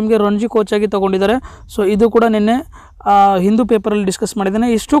ಬರೋಡಾ ಟೀಮ್ಗೆ ರಣಜಿ ಕೋಚ್ ಆಗಿ ತಗೊಂಡಿದ್ದಾರೆ. ಸೊ ಇದು ಕೂಡ ನಿನ್ನೆ ಹಿಂದೂ ಪೇಪರಲ್ಲಿ ಡಿಸ್ಕಸ್ ಮಾಡಿದ್ದೇನೆ.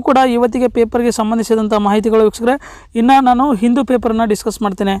 ಇಷ್ಟು ಕೂಡ ಇವತ್ತಿಗೆ ಪೇಪರ್ಗೆ ಸಂಬಂಧಿಸಿದಂಥ ಮಾಹಿತಿಗಳು ವೀಕ್ಷಕರೇ. ಇನ್ನು ನಾನು ಹಿಂದೂ ಪೇಪರನ್ನು ಡಿಸ್ಕಸ್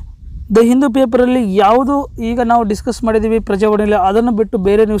ಮಾಡ್ತೇನೆ. ದ ಹಿಂದೂ ಪೇಪರಲ್ಲಿ ಯಾವುದು ಈಗ ನಾವು ಡಿಸ್ಕಸ್ ಮಾಡಿದ್ದೀವಿ ಪ್ರಜಾವಾಣಿಯಲ್ಲಿ, ಅದನ್ನು ಬಿಟ್ಟು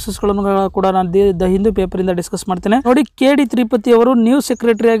ಬೇರೆ ನ್ಯೂಸಸ್ಗಳನ್ನು ಕೂಡ ನಾನು ದ ಹಿಂದೂ ಪೇಪರಿಂದ ಡಿಸ್ಕಸ್ ಮಾಡ್ತೇನೆ. ನೋಡಿ, KD ತಿರುಪತಿ ಅವರು ನ್ಯೂಸ್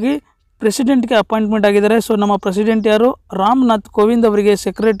ಸೆಕ್ರೆಟರಿಯಾಗಿ ಪ್ರೆಸಿಡೆಂಟ್ಗೆ ಅಪಾಯಿಂಟ್ಮೆಂಟ್ ಆಗಿದ್ದಾರೆ. ಸೊ ನಮ್ಮ ಪ್ರೆಸಿಡೆಂಟ್ ಯಾರು, ರಾಮನಾಥ್ ಕೋವಿಂದ್ ಅವರಿಗೆ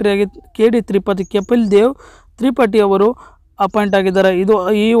ಸೆಕ್ರೆಟರಿಯಾಗಿ KD ತಿರುಪತಿ, ಕಪಿಲ್ ದೇವ್ ತ್ರಿಪಾಠಿ ಅವರು ಅಪಾಯಿಂಟ್ ಆಗಿದ್ದಾರೆ.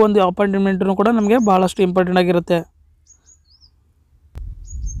 ಈ ಒಂದು ಅಪಾಯಿಂಟ್ಮೆಂಟನ್ನು ಕೂಡ ನಮಗೆ ಬಹಳಷ್ಟು ಇಂಪಾರ್ಟೆಂಟ್ ಆಗಿರುತ್ತೆ.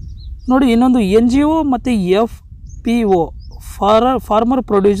 ನೋಡಿ, ಇನ್ನೊಂದು NGO ಮತ್ತು FPO ಫಾರ್ಮರ್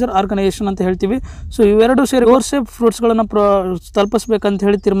ಪ್ರೊಡ್ಯೂಸರ್ ಆರ್ಗನೈಸೇಷನ್ ಅಂತ ಹೇಳ್ತೀವಿ. ಸೊ ಇವೆರಡು ಸೇರಿ ಡೋರ್ ಸ್ಟೆಪ್ ಫ್ರೂಟ್ಸ್ಗಳನ್ನು ತಲುಪಿಸ್ಬೇಕಂತ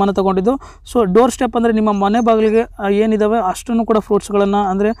ಹೇಳಿ ತೀರ್ಮಾನ ತಗೊಂಡಿದ್ದು. ಸೊ ಡೋರ್ ಸ್ಟೆಪ್ ಅಂದರೆ ನಿಮ್ಮ ಮನೆ ಬಾಗಿಲಿಗೆ ಏನಿದ್ದಾವೆ ಅಷ್ಟನ್ನು ಕೂಡ ಫ್ರೂಟ್ಸ್ಗಳನ್ನು,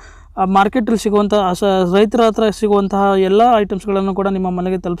 ಅಂದರೆ ಮಾರ್ಕೆಟಲ್ಲಿ ಸಿಗುವಂಥ ರೈತರ ಹತ್ರ ಸಿಗುವಂತಹ ಎಲ್ಲ ಐಟಮ್ಸ್ಗಳನ್ನು ಕೂಡ ನಿಮ್ಮ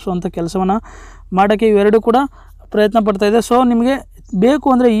ಮನೆಗೆ ತಲುಪಿಸುವಂಥ ಕೆಲಸವನ್ನು ಮಾಡೋಕ್ಕೆ ಇವೆರಡು ಕೂಡ ಪ್ರಯತ್ನ ಪಡ್ತಾ ಇದೆ. ಸೊ ನಿಮಗೆ ಬೇಕು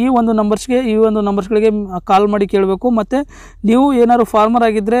ಅಂದರೆ ಈ ಒಂದು ನಂಬರ್ಸ್ಗಳಿಗೆ ಕಾಲ್ ಮಾಡಿ ಕೇಳಬೇಕು. ಮತ್ತು ನೀವು ಏನಾದ್ರು ಫಾರ್ಮರ್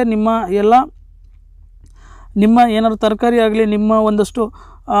ಆಗಿದ್ದರೆ ನಿಮ್ಮ ಏನಾದ್ರು ತರಕಾರಿ ಆಗಲಿ, ನಿಮ್ಮ ಒಂದಷ್ಟು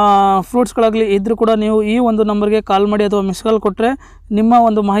ಫ್ರೂಟ್ಸ್ಗಳಾಗಲಿ ಇದ್ದರೂ ಕೂಡ ನೀವು ಈ ಒಂದು ನಂಬರ್ಗೆ ಕಾಲ್ ಮಾಡಿ ಅಥವಾ ಮಿಸ್ ಕಾಲ್ ಕೊಟ್ಟರೆ ನಿಮ್ಮ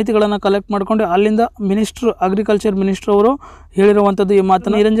ಒಂದು ಮಾಹಿತಿಗಳನ್ನು ಕಲೆಕ್ಟ್ ಮಾಡಿಕೊಂಡು ಅಲ್ಲಿಂದ ಅಗ್ರಿಕಲ್ಚರ್ ಮಿನಿಸ್ಟ್ರ್ ಅವರು ಹೇಳಿರುವಂಥದ್ದು ಈ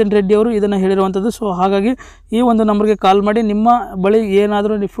ಮಾತನ್ನು, ನಿರಂಜನ್ ರೆಡ್ಡಿ ಅವರು ಇದನ್ನು ಹೇಳಿರುವಂಥದ್ದು. ಸೊ ಹಾಗಾಗಿ ಈ ಒಂದು ನಂಬರ್ಗೆ ಕಾಲ್ ಮಾಡಿ ನಿಮ್ಮ ಬಳಿ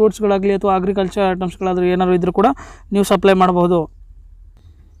ಏನಾದರೂ ಫ್ರೂಟ್ಸ್ಗಳಾಗಲಿ ಅಥವಾ ಅಗ್ರಿಕಲ್ಚರ್ ಐಟಮ್ಸ್ಗಳಾದರೂ ಏನಾದರೂ ಇದ್ದರೂ ಕೂಡ ನೀವು ಸಪ್ಲೈ ಮಾಡಬಹುದು.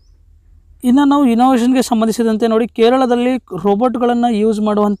 ಇನ್ನು ನಾವು ಇನೋವೇಷನ್ಗೆ ಸಂಬಂಧಿಸಿದಂತೆ ನೋಡಿ, ಕೇರಳದಲ್ಲಿ ರೋಬೋಟ್ಗಳನ್ನು ಯೂಸ್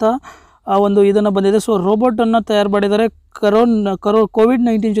ಮಾಡುವಂಥ ಒಂದು ಇದನ್ನು ಬಂದಿದೆ. ಸೊ ರೋಬೋಟನ್ನು ತಯಾರು ಮಾಡಿದ್ದಾರೆ.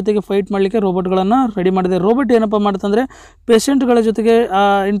 COVID-19 ಜೊತೆಗೆ ಫೈಟ್ ಮಾಡಲಿಕ್ಕೆ ರೋಬೋಟ್ಗಳನ್ನು ರೆಡಿ ಮಾಡಿದೆ. ರೋಬೋಟ್ ಏನಪ್ಪ ಮಾಡುತ್ತಂದರೆ ಪೇಷೆಂಟ್ಗಳ ಜೊತೆಗೆ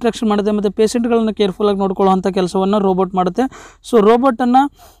ಇಂಟ್ರಾಕ್ಷನ್ ಮಾಡುತ್ತೆ ಮತ್ತು ಪೇಷೆಂಟ್ಗಳನ್ನು ಕೇರ್ಫುಲ್ಲಾಗಿ ನೋಡ್ಕೊಳ್ಳುವಂಥ ಕೆಲಸವನ್ನು ರೋಬೋಟ್ ಮಾಡುತ್ತೆ. ಸೊ ರೋಬೋಟನ್ನು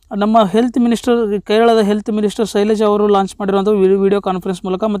ನಮ್ಮ ಕೇರಳದ ಹೆಲ್ತ್ ಮಿನಿಸ್ಟರ್ ಶೈಲಜಾ ಅವರು ಲಾಂಚ್ ಮಾಡಿರುವಂಥ ವಿಡಿಯೋ ಕಾನ್ಫರೆನ್ಸ್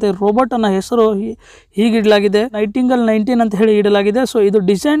ಮೂಲಕ. ಮತ್ತು ರೋಬೋಟನ್ನು ಹೆಸರು ಹೀಗಿಡಲಾಗಿದೆ, ನೈಟಿಂಗಲ್ 19 ಅಂತ ಹೇಳಿ ಇಡಲಾಗಿದೆ. ಸೊ ಇದು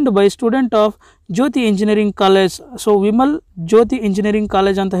designed by student of Jyothi engineering college, so Vimal Jyothi engineering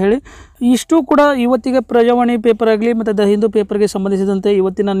college ಅಂತ ಹೇಳಿ. ಇಷ್ಟು ಕೂಡ ಇವತ್ತಿಗೆ ಪ್ರಜಾವಾಣಿ ಪೇಪರ್ ಆಗಲಿ ಮತ್ತು ದ ಹಿಂದೂ ಪೇಪರ್ಗೆ ಸಂಬಂಧಿಸಿದಂತೆ,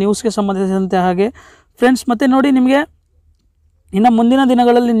 ಇವತ್ತಿನ ನ್ಯೂಸ್ಗೆ ಸಂಬಂಧಿಸಿದಂತೆ. ಹಾಗೆ ಫ್ರೆಂಡ್ಸ್, ಮತ್ತೆ ನೋಡಿ, ನಿಮಗೆ ಇನ್ನು ಮುಂದಿನ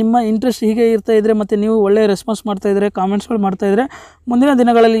ದಿನಗಳಲ್ಲಿ ನಿಮ್ಮ ಇಂಟ್ರೆಸ್ಟ್ ಹೀಗೆ ಇರ್ತಾ ಇದ್ದರೆ ಮತ್ತು ನೀವು ಒಳ್ಳೆಯ ರೆಸ್ಪಾನ್ಸ್ ಮಾಡ್ತಾಯಿದ್ರೆ, ಕಾಮೆಂಟ್ಸ್ಗಳು ಮಾಡ್ತಾಯಿದ್ರೆ, ಮುಂದಿನ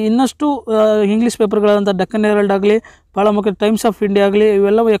ದಿನಗಳಲ್ಲಿ ಇನ್ನಷ್ಟು ಇಂಗ್ಲೀಷ್ ಪೇಪರ್ಗಳಾದಂಥ ಡೆಕ್ಕನ್ ಹೆರಾಲ್ಡ್ ಆಗಲಿ, ಭಾಳ ಮುಖ್ಯ ಟೈಮ್ಸ್ ಆಫ್ ಇಂಡಿಯಾ ಆಗಲಿ,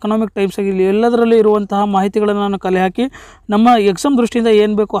 ಇವೆಲ್ಲವೂ ಎಕನಾಮಿಕ್ ಟೈಮ್ಸ್ ಆಗಲಿ, ಎಲ್ಲದರಲ್ಲಿ ಇರುವಂತಹ ಮಾಹಿತಿಗಳನ್ನು ನಾನು ಕಲೆ ಹಾಕಿ ನಮ್ಮ ಎಕ್ಸಾಮ್ ದೃಷ್ಟಿಯಿಂದ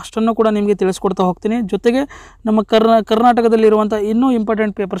ಏನು ಬೇಕು ಅಷ್ಟನ್ನು ಕೂಡ ನಿಮಗೆ ತಿಳಿಸ್ಕೊಡ್ತಾ ಹೋಗ್ತೀನಿ. ಜೊತೆಗೆ ನಮ್ಮ ಕರ್ನಾಟಕದಲ್ಲಿರುವಂಥ ಇನ್ನೂ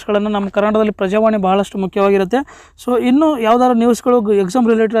ಇಂಪಾರ್ಟೆಂಟ್ ಪೇಪರ್ಸ್ಗಳನ್ನು, ನಮ್ಮ ಕನ್ನಡದಲ್ಲಿ ಪ್ರಜಾವಾಣಿ ಬಹಳಷ್ಟು ಮುಖ್ಯವಾಗಿರುತ್ತೆ. ಸೊ ಇನ್ನೂ ಯಾವುದಾದ್ರು ನ್ಯೂಸ್ಗಳು ಎಕ್ಸಾಮ್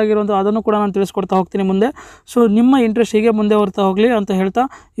ರಿಲೇಟೆಡ್ ಆಗಿರುವಂಥ ಅದನ್ನು ಕೂಡ ನಾನು ತಿಳಿಸ್ಕೊಡ್ತಾ ಹೋಗ್ತೀನಿ ಮುಂದೆ. ಸೊ ನಿಮ್ಮ ಇಂಟ್ರೆಸ್ಟ್ ಹೀಗೆ ಮುಂದೆ ಹೊರ್ತಾ ಹೋಗಲಿ ಅಂತ ಹೇಳ್ತಾ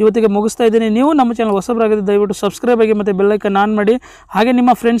ಇವತ್ತಿಗೆ ಮುಗಿಸ್ತಾ ಇದ್ದೀನಿ. ನೀವು ನಮ್ಮ ಚಾನಲ್ ಹೊಸಬರಾಗಿದ್ದು ದಯವಿಟ್ಟು ಸಬ್ಸ್ಕ್ರೈಬ್ ಆಗಿ ಮತ್ತು ಬೆಲ್ ಐಕಾನ್ ಆನ್ ಮಾಡಿ. ಹಾಗೆ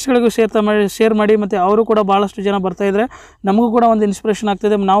ನಿಮ್ಮ ಫ್ರೆಂಡ್ಸ್ಗಳಿಗೂ ಶೇರ್ ಮಾಡಿ ಮತ್ತು ಅವರು ಕೂಡ ಭಾಳಷ್ಟು ಜನ ಬರ್ತಾಯಿದ್ದಾರೆ. ನಮಗೂ ಕೂಡ ಒಂದು ಇನ್ಸ್ಪಿರೇಷನ್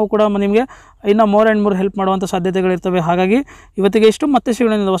ಆಗ್ತಿದೆ. ನಾವು ಕೂಡ ನಿಮಗೆ ಇನ್ನೂ ಮೋರ್ ಆ್ಯಂಡ್ ಮೋರ್ ಹೆಲ್ಪ್ ಮಾಡುವಂಥ ಸಾಧ್ಯತೆಗಳಿರ್ತವೆ. ಹಾಗಾಗಿ ಇವತ್ತಿಗೆ ಇಷ್ಟು, ಮತ್ತೆ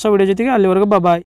ಸಿಗೋಣ ಹೊಸ ವಿಡಿಯೋ ಜೊತೆಗೆ. ಅಲ್ಲಿವರೆಗೂ ಬಾಯ್.